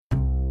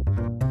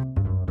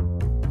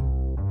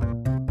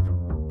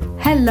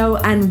Hello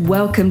and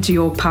welcome to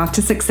Your Path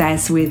to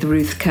Success with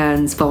Ruth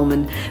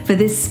Kearns-Volman for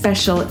this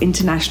special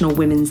International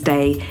Women's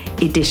Day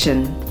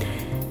edition.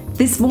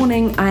 This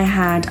morning I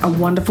had a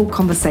wonderful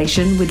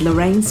conversation with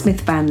Lorraine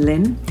Smith Van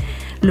Lin.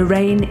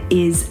 Lorraine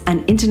is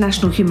an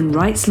international human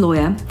rights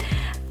lawyer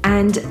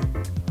and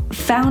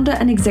founder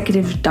and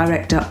executive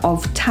director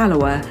of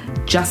Taloa,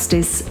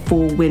 Justice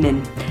for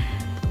Women.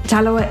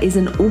 Taloa is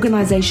an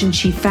organization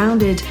she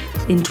founded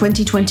in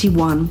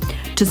 2021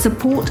 to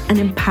support and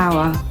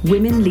empower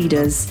women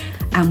leaders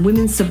and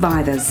women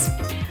survivors.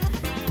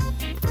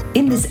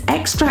 In this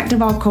extract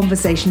of our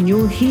conversation,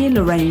 you'll hear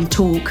Lorraine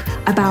talk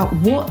about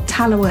what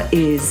Taloa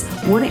is,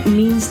 what it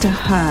means to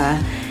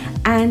her,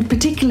 and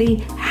particularly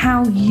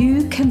how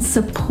you can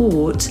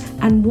support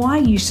and why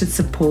you should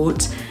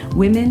support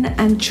women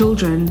and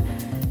children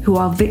who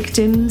are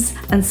victims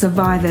and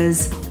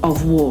survivors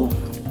of war.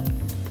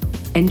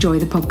 Enjoy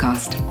the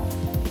podcast.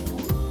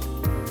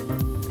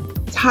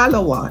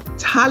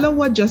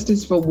 Taloa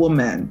Justice for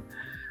Women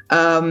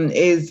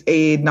is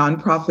a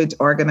nonprofit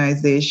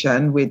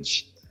organization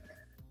which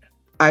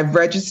I've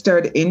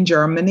registered in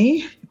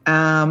Germany,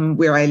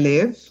 where I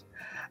live,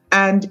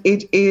 and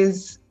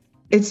it's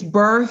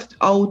birthed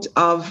out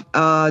of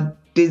a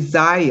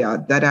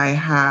desire that I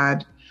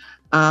had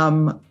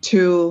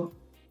to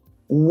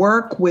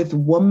work with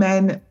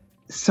women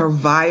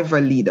survivor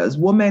leaders,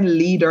 women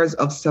leaders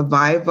of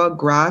survivor,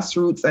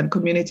 grassroots, and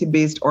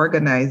community-based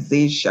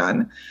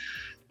organization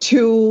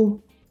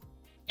to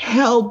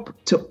help,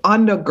 to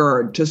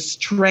undergird, to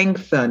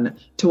strengthen,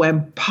 to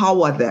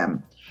empower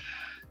them.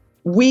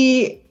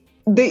 The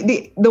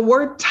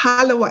word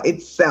Taloa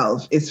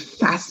itself is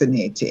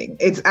fascinating.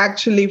 It's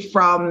actually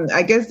from,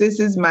 I guess this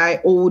is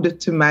my ode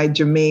to my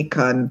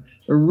Jamaican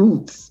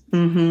roots.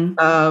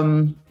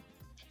 Because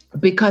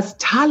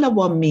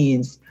Taloa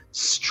means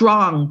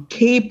strong,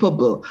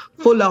 capable,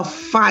 full of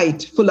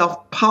fight, full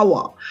of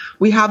power.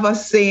 We have a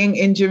saying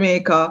in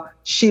Jamaica,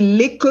 she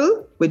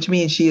little, which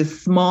means she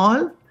is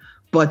small,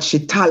 but she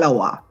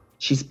Taloa,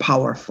 she's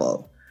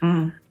powerful.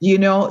 You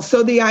know,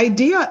 so the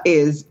idea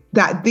is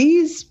that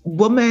these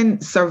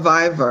women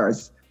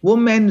survivors,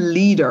 women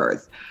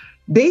leaders,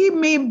 they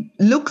may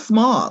look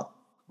small,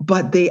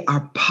 but they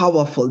are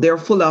powerful. They're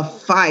full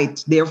of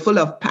fight. They're full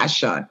of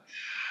passion.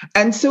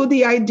 And so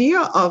the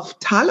idea of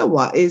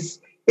Taloa is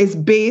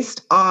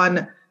based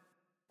on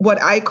what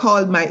I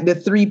call the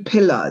three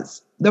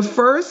pillars. The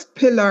first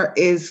pillar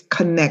is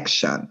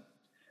connection.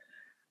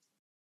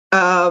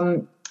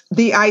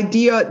 The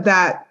idea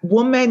that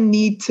women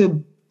need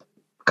to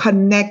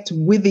connect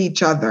with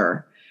each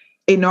other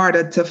in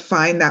order to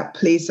find that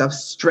place of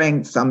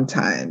strength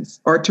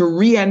sometimes, or to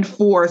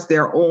reinforce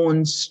their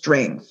own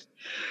strength.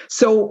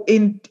 So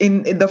in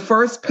the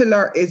first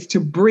pillar is to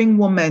bring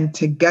women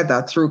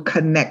together through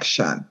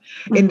connection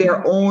in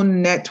their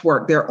own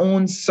network, their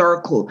own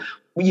circle,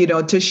 you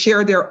know, to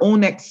share their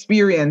own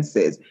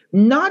experiences,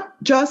 not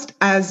just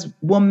as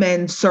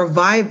women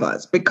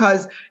survivors,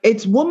 because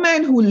it's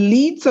women who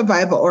lead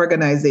survivor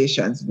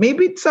organizations.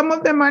 Maybe some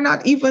of them are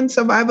not even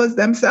survivors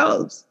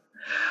themselves.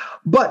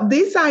 But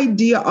this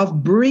idea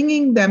of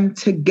bringing them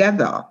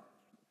together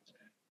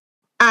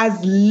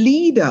as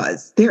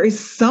leaders, there is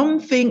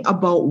something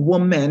about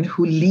women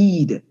who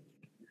lead.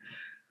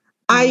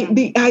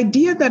 The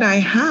idea that I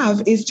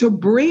have is to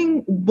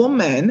bring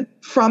women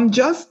from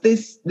just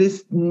this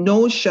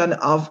notion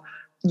of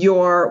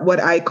what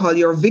I call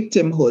your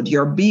victimhood,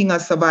 your being a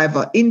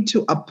survivor,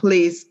 into a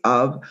place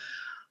of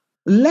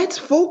let's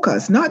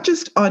focus not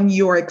just on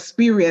your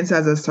experience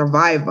as a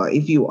survivor,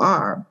 if you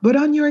are, but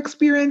on your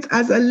experience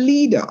as a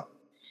leader.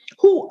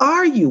 Who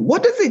are you?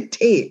 What does it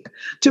take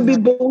to be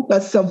both a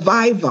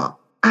survivor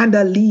and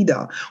a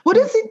leader? What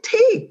does it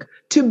take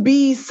to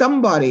be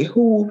somebody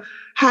who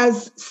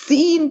has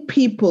seen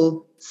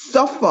people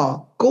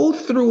suffer, go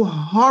through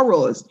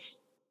horrors,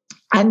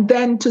 and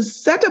then to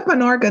set up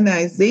an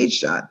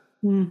organization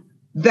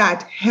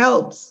that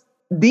helps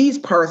these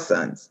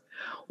persons?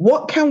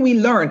 What can we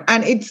learn?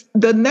 And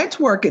the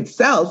network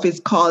itself is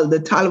called the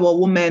Taloa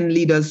Women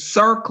Leaders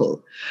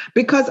Circle,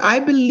 because I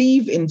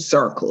believe in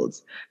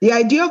circles. The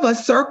idea of a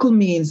circle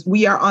means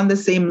we are on the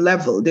same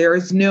level. There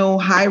is no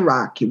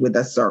hierarchy with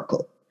a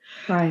circle.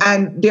 Right.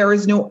 And there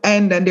is no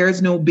end and there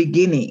is no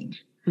beginning.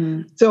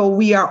 So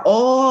we are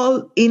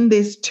all in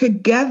this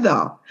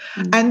together.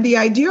 And the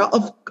idea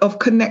of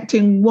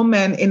connecting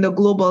women in the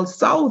global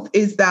South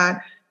is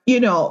that, you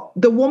know,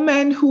 the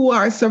women who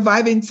are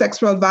surviving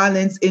sexual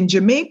violence in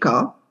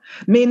Jamaica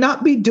may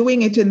not be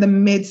doing it in the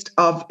midst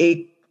of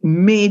a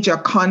major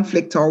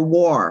conflict or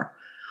war,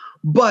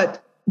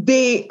 but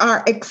they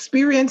are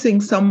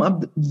experiencing some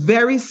of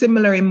very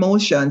similar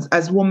emotions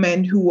as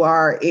women who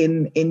are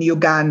in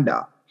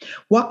Uganda.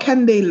 What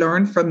can they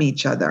learn from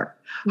each other?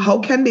 How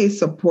can they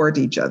support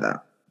each other?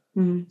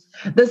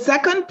 The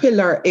second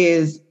pillar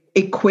is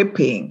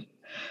equipping.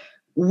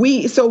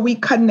 We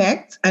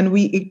connect and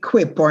we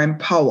equip or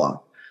empower.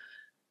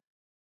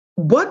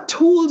 What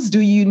tools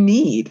do you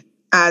need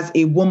as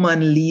a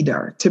woman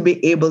leader to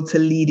be able to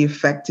lead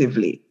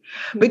effectively?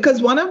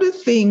 Because one of the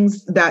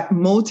things that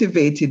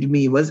motivated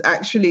me was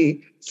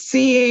actually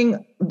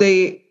seeing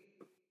the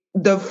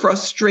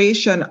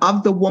frustration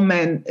of the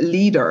women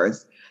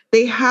leaders.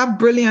 They have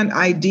brilliant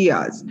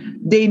ideas.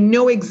 They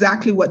know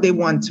exactly what they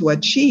want to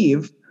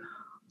achieve,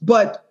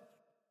 but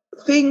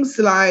things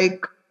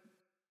like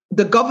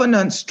the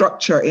governance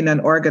structure in an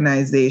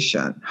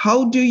organization.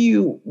 What do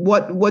you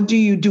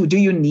do? Do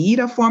you need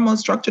a formal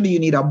structure? Do you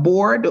need a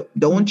board?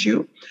 Don't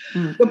you?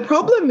 The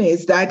problem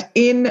is that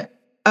in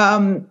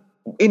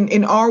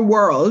our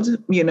world,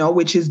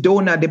 which is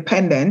donor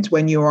dependent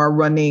when you are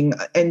running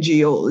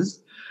NGOs,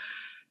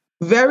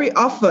 very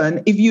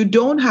often, if you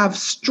don't have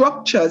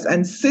structures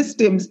and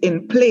systems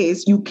in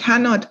place, you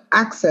cannot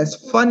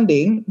access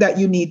funding that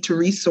you need to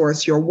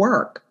resource your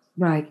work.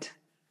 Right.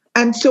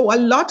 And so a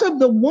lot of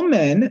the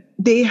women,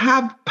 they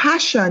have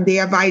passion, they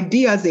have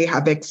ideas, they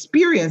have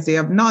experience, they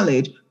have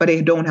knowledge, but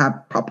they don't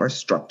have proper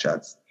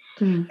structures.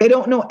 They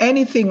don't know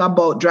anything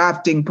about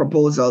drafting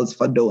proposals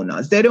for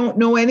donors. They don't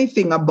know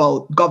anything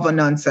about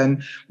governance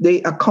and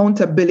the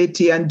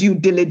accountability and due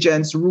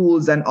diligence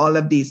rules and all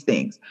of these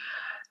things.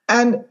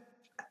 And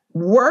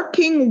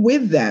working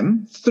with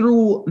them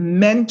through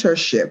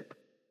mentorship,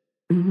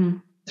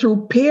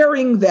 through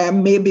pairing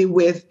them maybe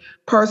with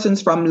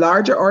persons from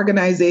larger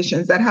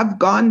organizations that have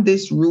gone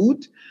this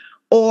route,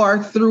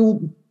 or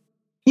through,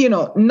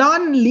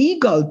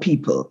 non-legal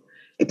people.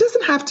 It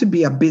doesn't have to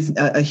be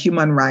a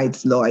human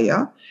rights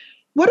lawyer.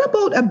 What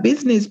about a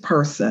business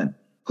person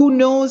who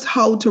knows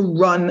how to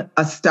run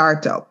a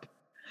startup?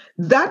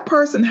 That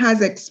person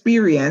has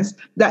experience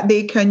that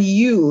they can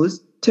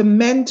use to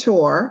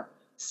mentor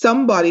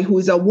somebody who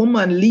is a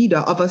woman leader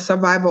of a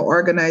survivor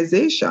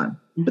organization,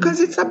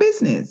 because it's a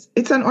business,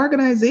 it's an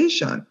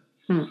organization.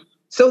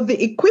 So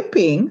the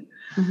equipping,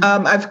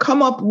 I've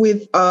come up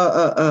with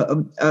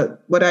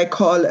what I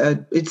call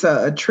it's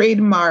a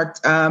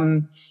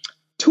trademarked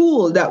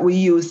tool that we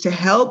use to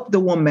help the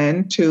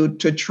women to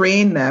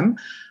train them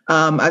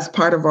as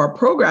part of our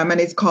program, and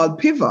it's called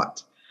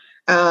Pivot.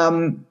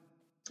 And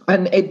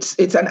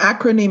it's an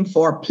acronym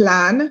for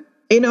plan,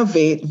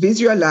 innovate,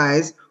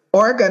 visualize,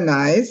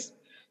 organize,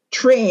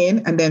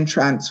 train, and then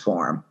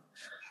transform.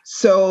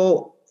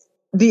 So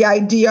the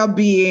idea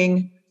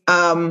being,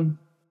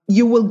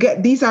 you will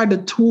get, these are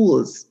the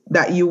tools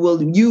that you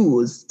will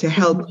use to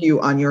help you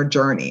on your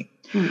journey.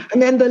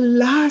 And then the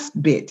last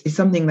bit is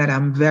something that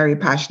I'm very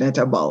passionate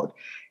about: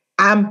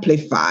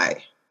 amplify.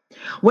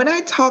 When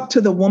I talk to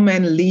the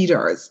women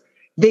leaders,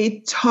 they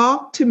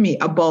talk to me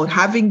about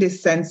having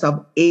this sense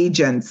of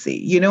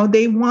agency.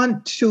 They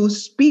want to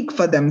speak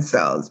for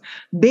themselves.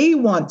 They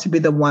want to be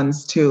the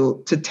ones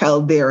to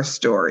tell their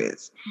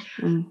stories.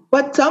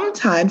 But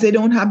sometimes they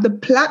don't have the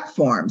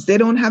platforms. They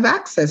don't have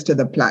access to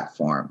the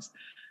platforms.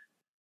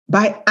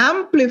 By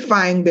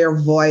amplifying their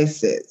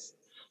voices,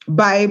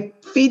 by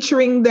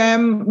featuring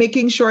them,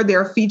 making sure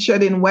they're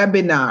featured in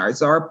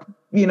webinars, or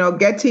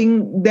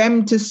getting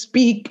them to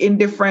speak in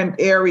different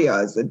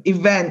areas and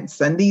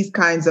events and these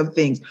kinds of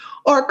things,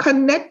 or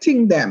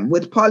connecting them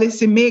with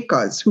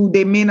policymakers who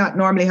they may not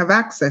normally have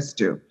access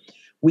to.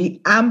 We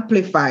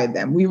amplify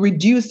them. We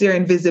reduce their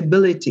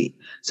invisibility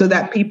so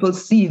that people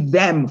see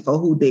them for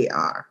who they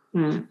are.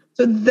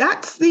 So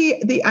that's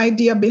the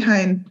idea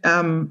behind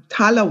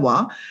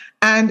Talawa.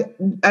 And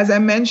as I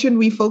mentioned,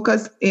 we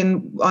focus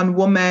on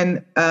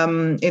women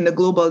in the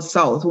global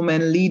south,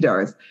 women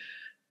leaders.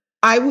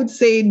 I would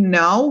say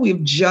now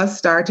we've just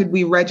started.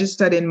 We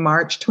registered in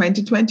March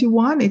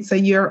 2021. It's a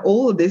year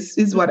old. This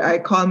is what I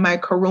call my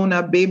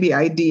Corona baby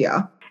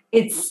idea.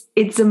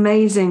 It's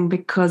amazing,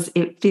 because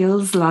it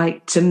feels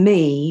like to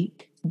me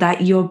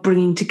that you're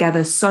bringing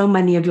together so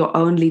many of your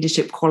own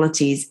leadership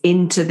qualities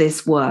into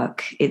this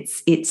work.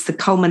 It's the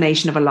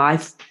culmination of a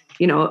life,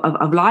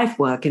 of life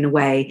work, in a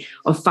way,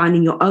 of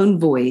finding your own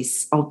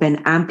voice, of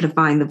then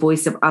amplifying the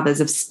voice of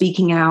others, of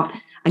speaking out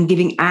and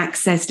giving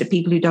access to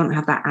people who don't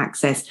have that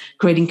access,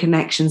 creating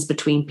connections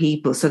between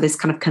people. So this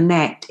kind of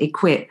connect,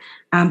 equip,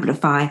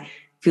 amplify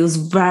feels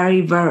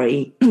very,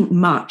 very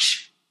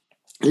much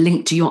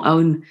linked to your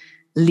own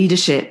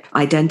leadership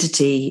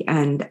identity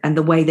and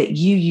the way that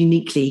you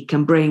uniquely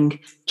can bring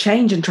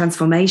change and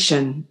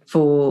transformation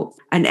for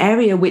an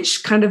area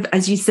which, kind of,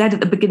 as you said at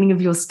the beginning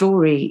of your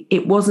story,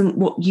 it wasn't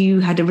what you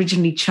had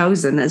originally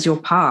chosen as your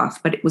path,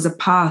 but it was a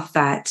path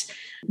that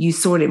you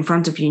saw it in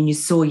front of you and you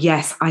saw,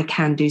 yes, I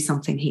can do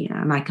something here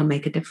and I can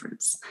make a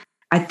difference.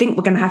 I think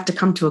we're going to have to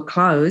come to a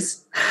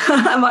close,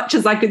 much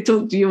as I could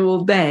talk to you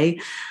all day.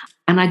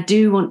 And I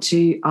do want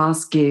to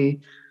ask you,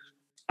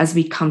 as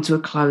we come to a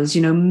close,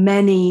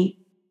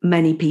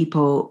 many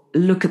people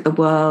look at the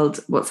world,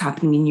 what's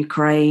happening in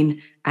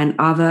Ukraine and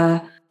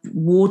other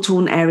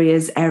war-torn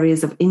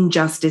areas of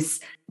injustice,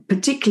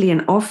 particularly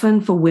and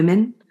often for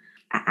women,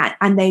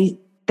 and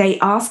they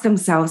ask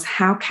themselves,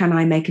 how can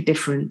I make a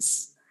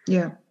difference?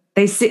 Yeah.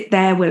 They sit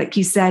there, like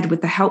you said,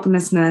 with the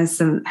helplessness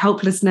and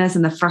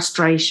the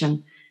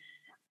frustration.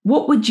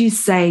 What would you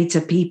say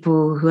to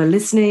people who are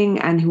listening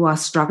and who are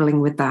struggling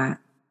with that?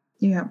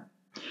 Yeah.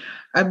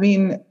 I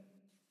mean,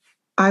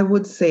 I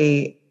would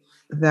say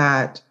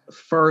that,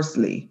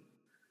 firstly,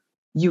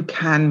 you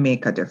can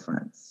make a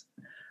difference.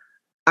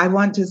 I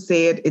want to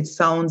say it, it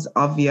sounds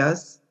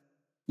obvious.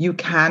 You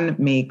can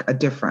make a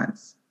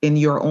difference in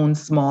your own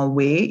small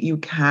way. You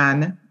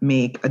can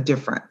make a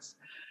difference.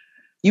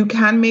 You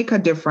can make a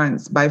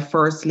difference by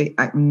firstly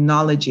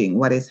acknowledging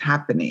what is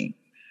happening,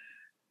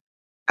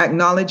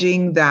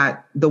 acknowledging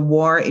that the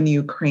war in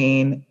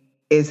Ukraine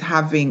is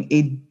having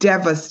a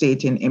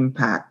devastating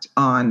impact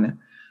on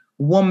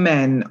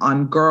women,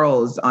 on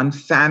girls, on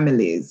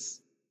families.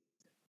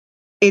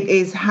 It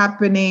is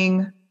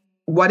happening.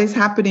 What is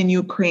happening in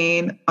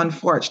Ukraine,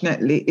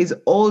 unfortunately, is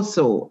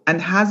also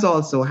and has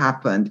also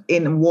happened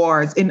in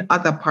wars in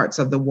other parts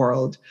of the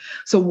world.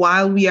 So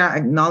while we are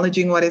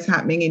acknowledging what is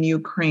happening in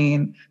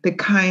Ukraine, the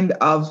kind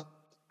of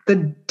the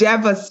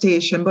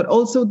devastation, but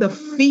also the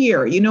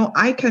fear,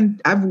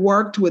 I've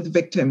worked with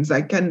victims.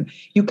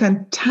 You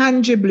can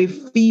tangibly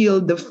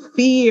feel the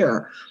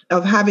fear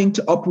of having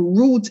to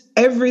uproot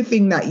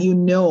everything that you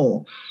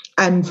know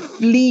and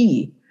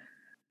flee.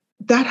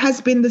 That has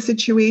been the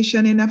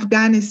situation in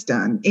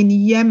Afghanistan, in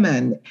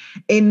Yemen,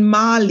 in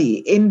Mali,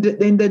 in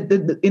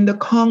the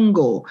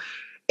Congo,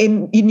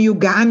 in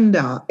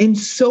Uganda, in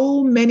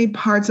so many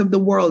parts of the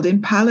world,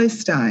 in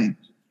Palestine.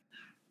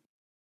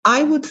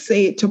 I would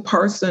say to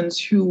persons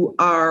who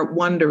are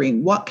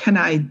wondering, what can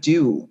I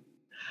do?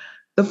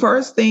 The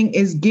first thing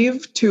is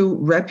give to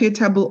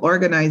reputable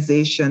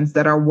organizations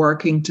that are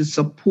working to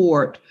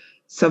support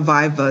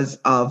survivors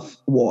of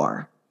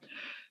war.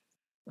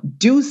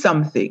 Do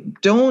something.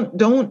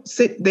 Don't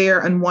sit there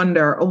and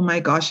wonder, oh my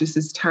gosh, this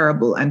is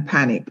terrible, and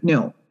panic.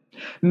 No.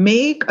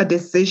 Make a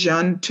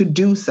decision to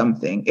do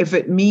something. If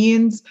it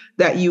means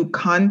that you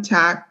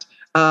contact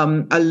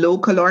a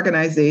local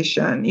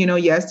organization,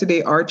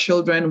 yesterday our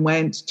children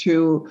went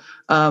to,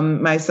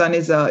 my son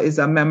is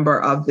a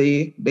member of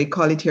they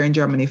call it here in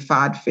Germany,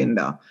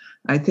 Pfadfinder.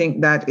 I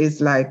think that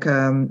is like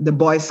the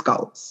Boy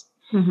Scouts.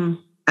 Mm-hmm.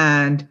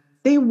 And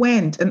they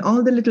went, and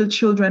all the little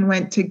children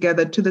went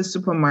together to the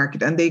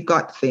supermarket and they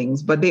got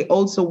things, but they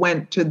also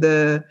went to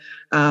the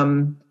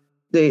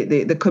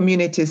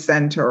community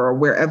center or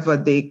wherever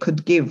they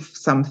could give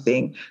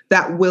something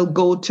that will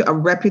go to a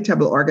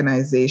reputable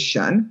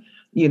organization,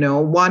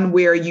 one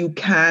where you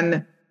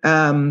can,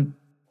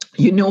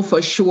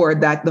 for sure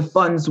that the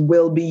funds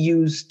will be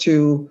used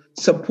to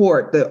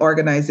support the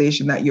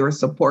organization that you're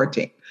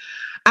supporting.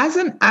 As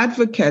an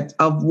advocate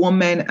of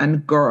women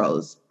and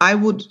girls, I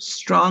would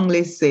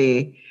strongly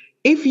say,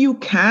 if you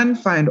can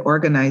find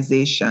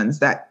organizations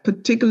that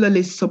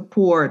particularly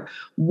support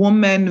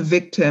women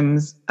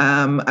victims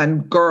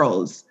and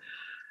girls,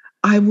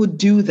 I would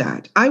do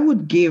that. I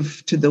would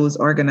give to those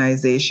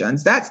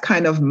organizations. That's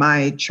kind of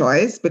my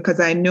choice because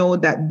I know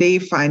that they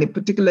find it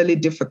particularly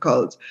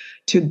difficult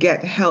to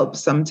get help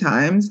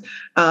sometimes.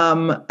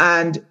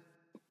 And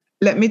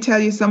let me tell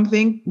you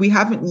something. We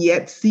haven't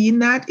yet seen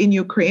that in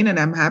Ukraine, and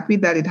I'm happy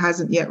that it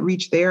hasn't yet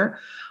reached there.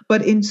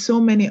 But in so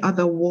many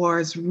other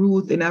wars,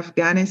 Ruth, in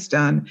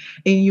Afghanistan,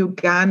 in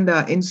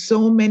Uganda, in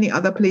so many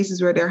other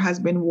places where there has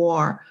been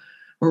war,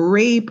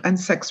 rape and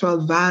sexual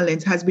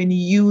violence has been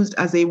used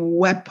as a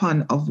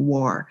weapon of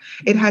war.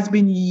 It has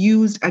been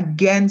used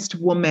against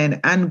women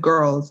and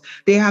girls.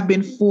 They have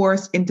been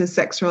forced into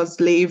sexual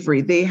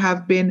slavery. They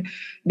have been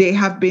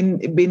raped.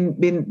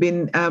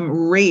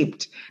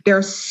 There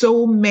are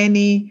so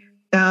many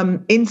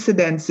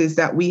incidences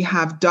that we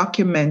have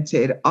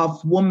documented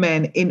of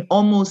women in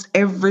almost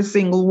every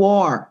single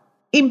war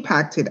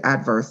impacted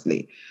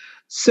adversely.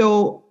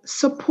 So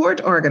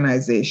support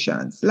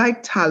organizations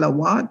like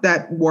Talawa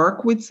that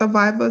work with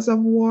survivors of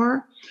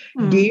war.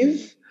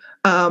 Give.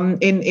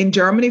 In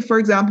Germany, for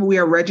example, we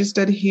are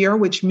registered here,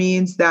 which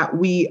means that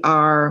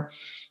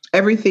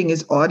everything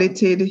is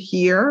audited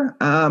here,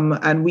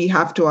 and we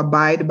have to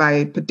abide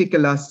by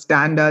particular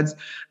standards,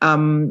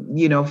 from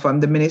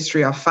the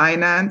Ministry of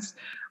Finance.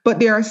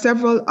 But there are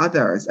several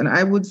others, and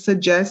I would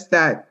suggest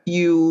that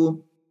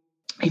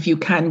if you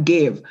can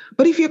give.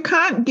 But if you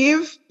can't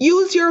give,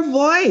 use your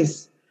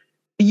voice.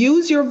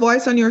 Use your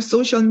voice on your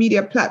social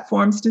media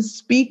platforms to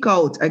speak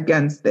out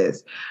against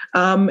this.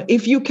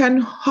 If you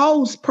can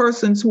house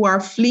persons who are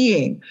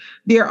fleeing,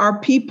 there are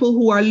people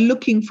who are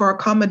looking for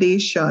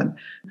accommodation.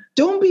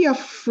 Don't be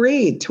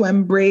afraid to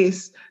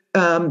embrace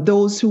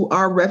those who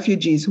are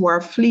refugees, who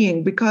are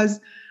fleeing, because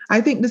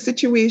I think the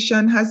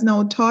situation has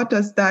now taught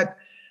us that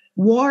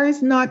war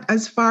is not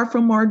as far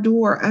from our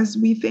door as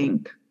we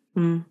think.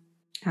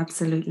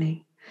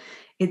 Absolutely.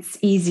 It's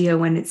easier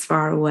when it's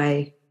far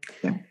away.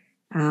 Yeah.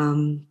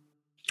 And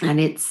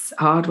it's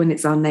hard when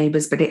it's our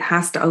neighbors, but it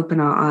has to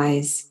open our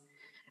eyes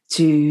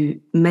to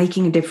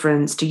making a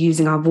difference, to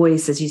using our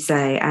voice, as you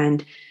say,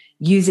 and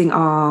using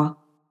our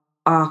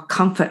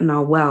comfort and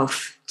our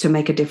wealth to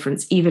make a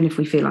difference, even if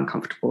we feel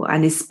uncomfortable,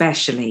 and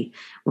especially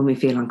when we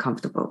feel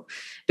uncomfortable.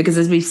 Because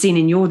as we've seen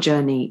in your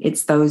journey,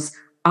 it's those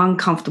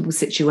uncomfortable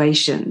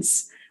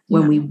situations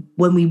when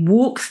we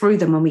walk through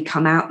them, when we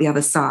come out the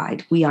other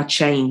side, we are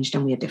changed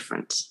and we are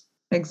different.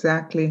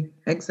 Exactly.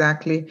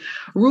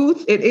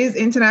 Ruth, it is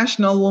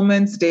International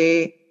Women's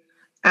Day.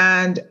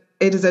 And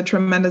it is a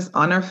tremendous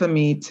honor for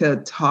me to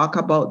talk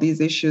about these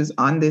issues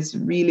on this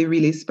really,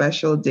 really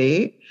special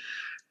day.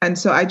 And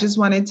so I just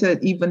wanted to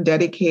even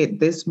dedicate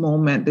this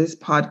moment, this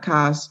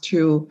podcast,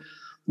 to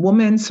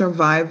women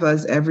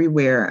survivors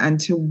everywhere and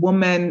to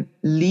women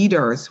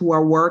leaders who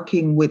are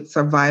working with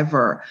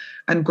survivor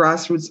and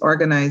grassroots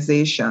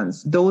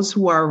organizations, those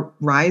who are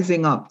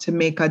rising up to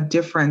make a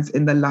difference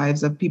in the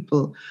lives of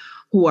people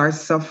who are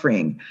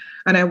suffering.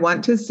 And I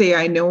want to say,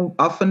 I know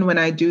often when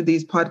I do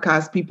these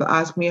podcasts, people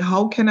ask me,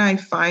 how can I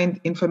find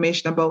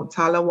information about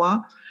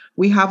Talawa?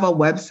 We have a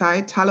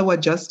website,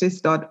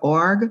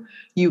 talawajustice.org.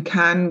 You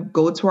can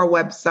go to our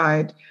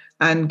website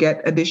and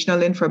get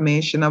additional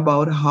information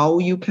about how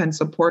you can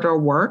support our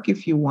work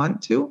if you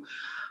want to.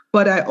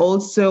 But I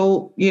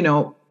also,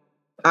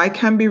 I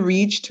can be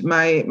reached.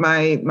 My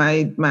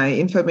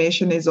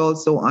information is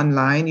also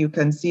online. You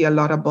can see a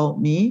lot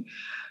about me.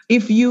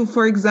 If you,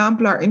 for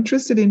example, are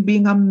interested in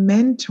being a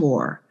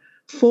mentor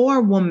for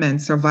women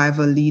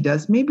survival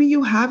leaders, maybe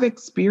you have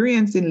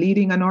experience in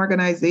leading an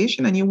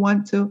organization and you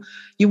want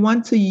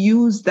to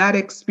use that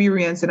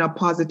experience in a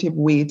positive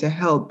way to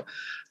help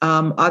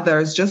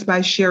others just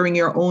by sharing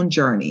your own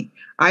journey.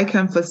 I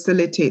can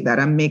facilitate that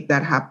and make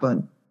that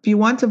happen. If you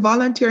want to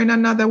volunteer in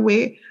another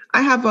way,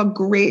 I have a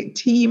great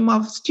team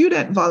of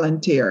student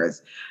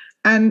volunteers,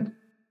 and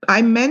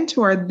I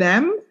mentor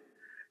them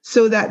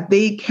so that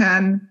they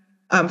can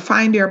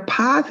find their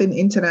path in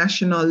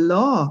international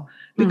law,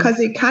 because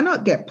they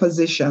cannot get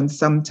positions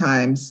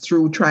sometimes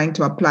through trying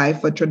to apply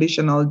for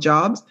traditional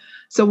jobs.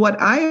 So what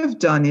I have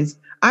done is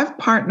I've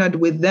partnered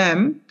with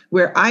them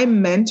where I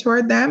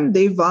mentor them.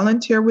 They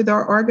volunteer with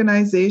our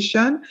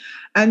organization,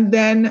 and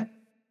then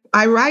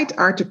I write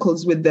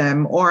articles with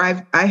them, or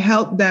I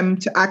help them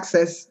to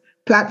access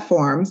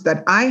platforms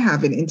that I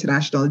have in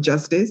international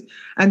justice,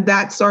 and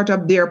that's sort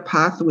of their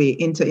pathway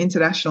into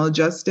international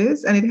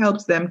justice, and it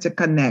helps them to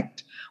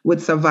connect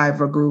with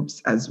survivor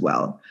groups as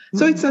well.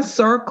 So it's a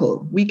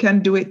circle. We can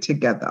do it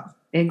together.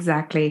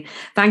 Exactly.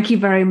 Thank you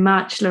very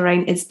much,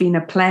 Lorraine. It's been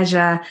a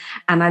pleasure,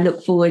 and I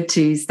look forward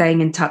to staying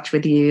in touch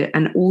with you,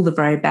 and all the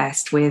very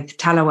best with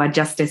Talawa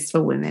Justice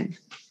for Women.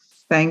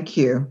 Thank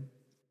you.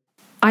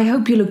 I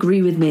hope you'll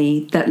agree with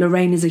me that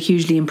Lorraine is a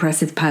hugely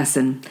impressive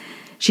person.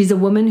 She's a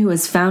woman who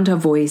has found her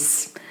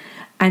voice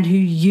and who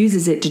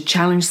uses it to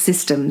challenge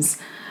systems.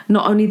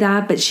 Not only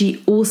that, but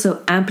she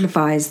also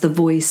amplifies the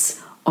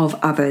voice of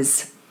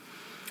others.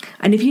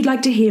 And if you'd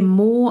like to hear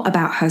more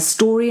about her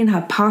story and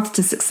her path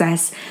to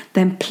success,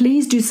 then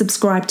please do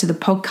subscribe to the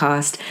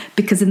podcast,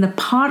 because in the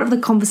part of the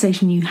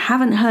conversation you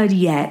haven't heard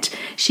yet,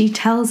 she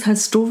tells her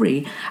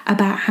story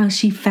about how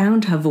she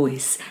found her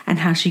voice and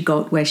how she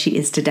got where she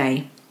is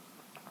today.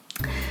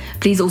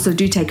 Please also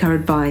do take her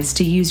advice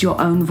to use your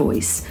own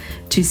voice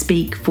to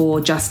speak for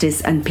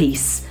justice and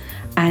peace,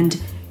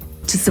 and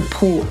to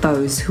support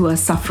those who are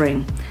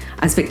suffering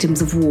as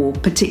victims of war,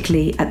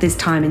 particularly at this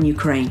time in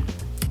Ukraine.